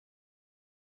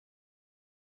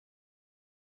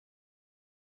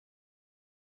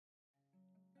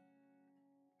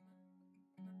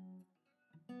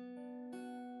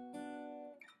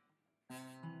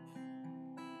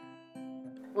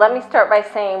Let me start by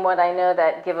saying what I know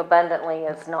that Give Abundantly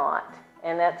is not.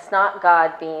 And that's not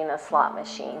God being a slot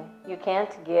machine. You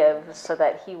can't give so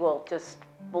that He will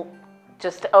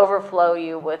just overflow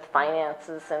you with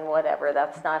finances and whatever.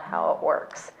 That's not how it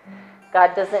works.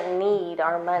 God doesn't need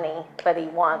our money, but He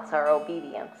wants our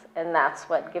obedience. And that's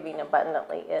what giving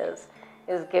abundantly is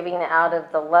giving out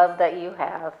of the love that you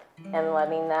have and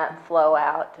letting that flow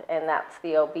out. And that's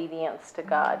the obedience to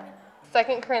God.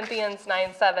 2 Corinthians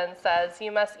 9:7 says,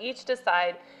 "You must each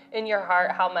decide in your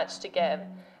heart how much to give,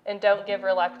 and don't give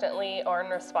reluctantly or in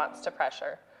response to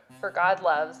pressure, for God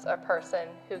loves a person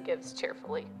who gives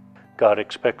cheerfully." God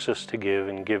expects us to give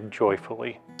and give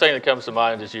joyfully. The thing that comes to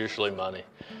mind is usually money.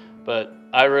 But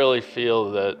I really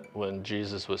feel that when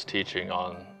Jesus was teaching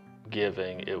on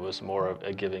giving, it was more of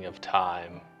a giving of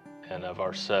time and of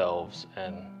ourselves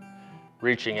and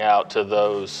reaching out to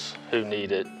those who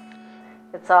need it.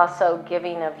 It's also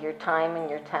giving of your time and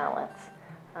your talents,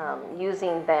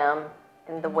 using them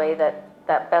in the way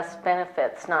that best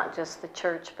benefits not just the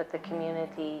church, but the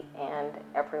community and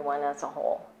everyone as a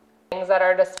whole. Things at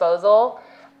our disposal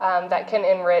that can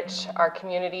enrich our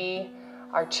community,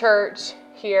 our church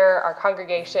here, our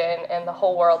congregation, and the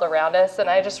whole world around us. And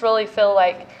I just really feel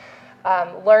like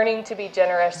learning to be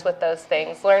generous with those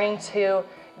things, learning to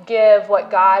give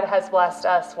what God has blessed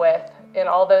us with in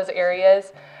all those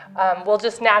areas will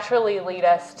just naturally lead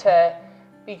us to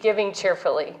be giving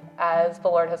cheerfully as the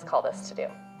Lord has called us to do.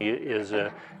 It is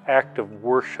an act of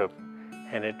worship,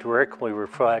 and it directly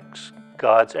reflects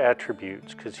God's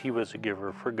attributes because He was a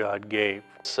giver, for God gave.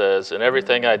 It says, "In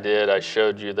everything I did, I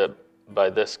showed you that by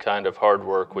this kind of hard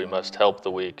work we must help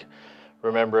the weak,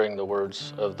 remembering the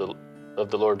words of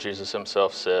the Lord Jesus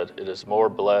Himself said, 'It is more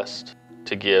blessed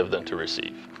to give than to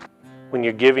receive.'" When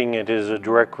you're giving, it is a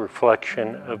direct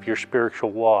reflection of your spiritual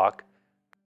walk,